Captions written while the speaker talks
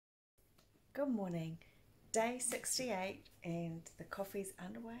Good morning, day 68 and the coffee's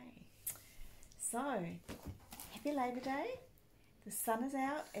underway. So, happy Labour Day. The sun is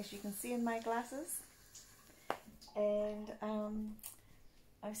out, as you can see in my glasses, and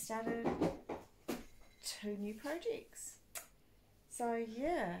I've started 2 new projects. So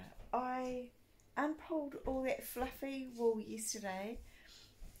yeah, I unpulled all that fluffy wool yesterday,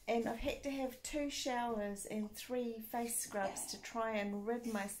 and I've had to have 2 showers and 3 face scrubs to try and rid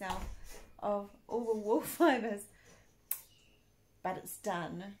myself of all the wool fibres, but it's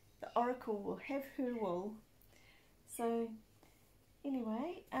done. The Oracle will have her wool. So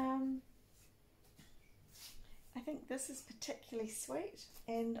anyway, I think this is particularly sweet,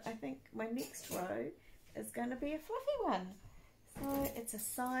 and I think my next row is going to be a fluffy one. So it's a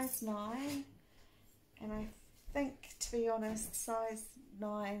size 9, and I think, to be honest, size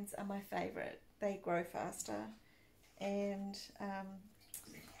 9s are my favourite. They grow faster, and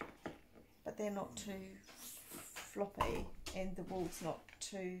but they're not too floppy, and the wool's not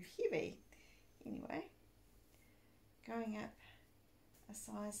too heavy. Anyway, going up a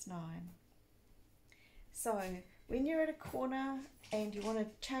size 9. So when you're at a corner and you want to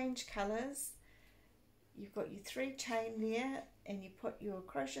change colours, you've got your 3 chain there, and you put your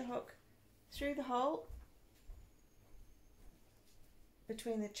crochet hook through the hole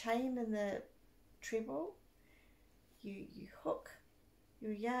between the chain and the treble. You hook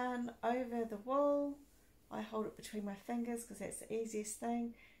your yarn over the wool. I hold it between my fingers because that's the easiest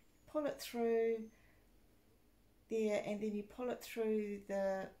thing. Pull it through there, and then you pull it through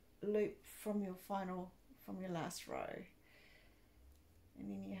the loop from your last row,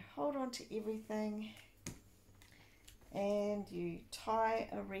 and then you hold on to everything and you tie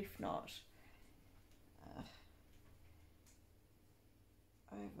a reef knot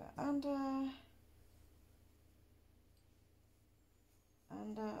over, under,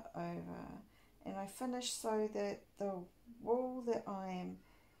 over, and I finish so that the wool that I'm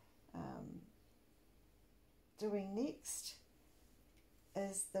doing next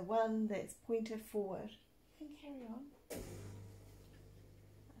is the one that's pointed forward. You can carry on. I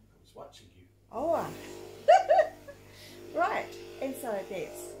was watching you. Oh, right, and so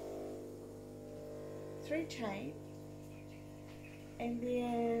that's 3 chain, and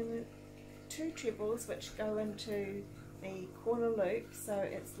then 2 trebles which go into the corner loop, so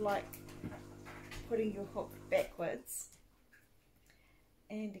it's like putting your hook backwards.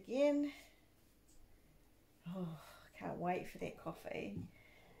 And again, oh, can't wait for that coffee.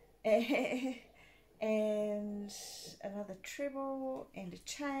 And another treble and a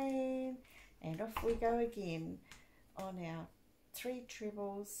chain, and off we go again on our 3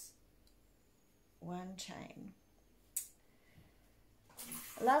 trebles, 1 chain.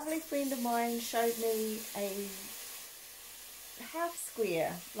 A lovely friend of mine showed me a half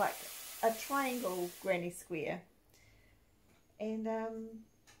square, like a triangle granny square, and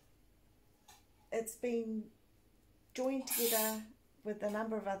it's been joined together with a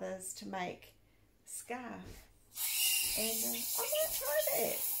number of others to make a scarf, and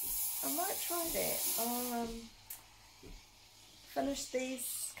I might try that. I'll finish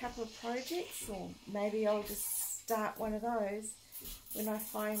these couple of projects, or maybe I'll just start one of those when I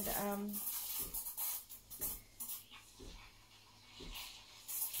find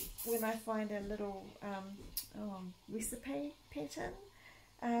a little recipe pattern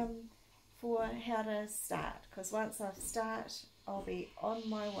for how to start, because once I start, I'll be on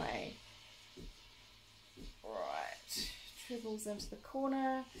my way. Right, trebles into the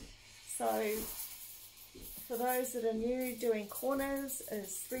corner. So for those that are new, doing corners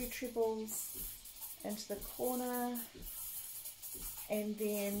is 3 trebles into the corner, and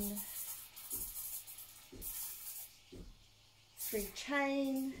then 3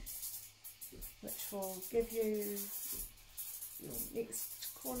 chain, which will give you your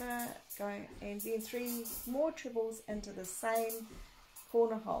next corner going, and then 3 more trebles into the same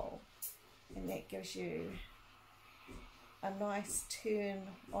corner hole, and that gives you a nice turn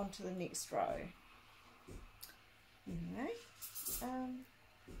onto the next row. Anyway,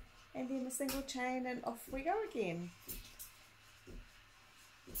 and then a single chain, and off we go again.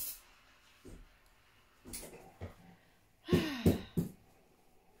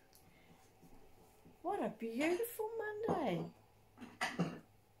 What a beautiful Monday,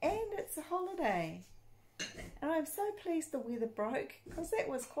 and it's a holiday, and I'm so pleased the weather broke, because that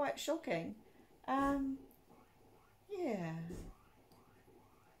was quite shocking. Yeah,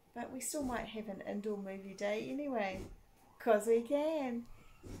 but we still might have an indoor movie day anyway, because we can.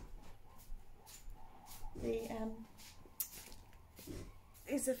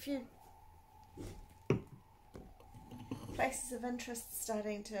 There's a few places of interest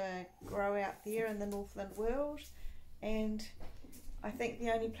starting to grow out there in the Northland world, and I think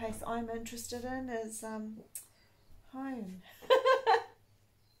the only place I'm interested in is home.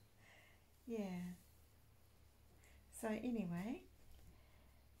 Yeah. So anyway,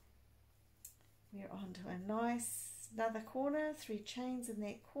 we're on to a nice another corner, 3 chains in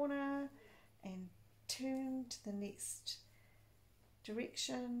that corner, and turn to the next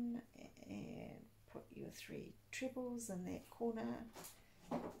direction and put your 3 trebles in that corner.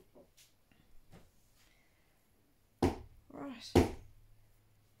 Right,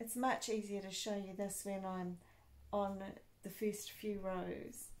 it's much easier to show you this when I'm on the first few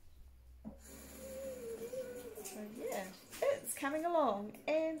rows. So yeah, it's coming along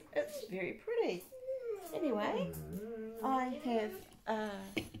and it's very pretty. Anyway, I have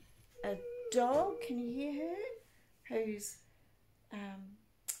a dog, can you hear her, who's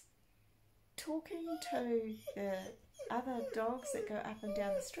talking to the other dogs that go up and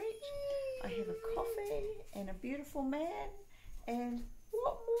down the street. I have a coffee and a beautiful man, and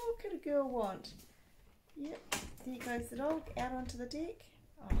what more could a girl want? Yep, there goes the dog out onto the deck.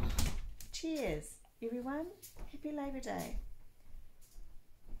 Oh, cheers everyone, happy Labour Day.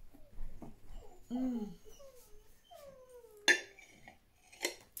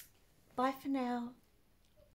 Bye for now.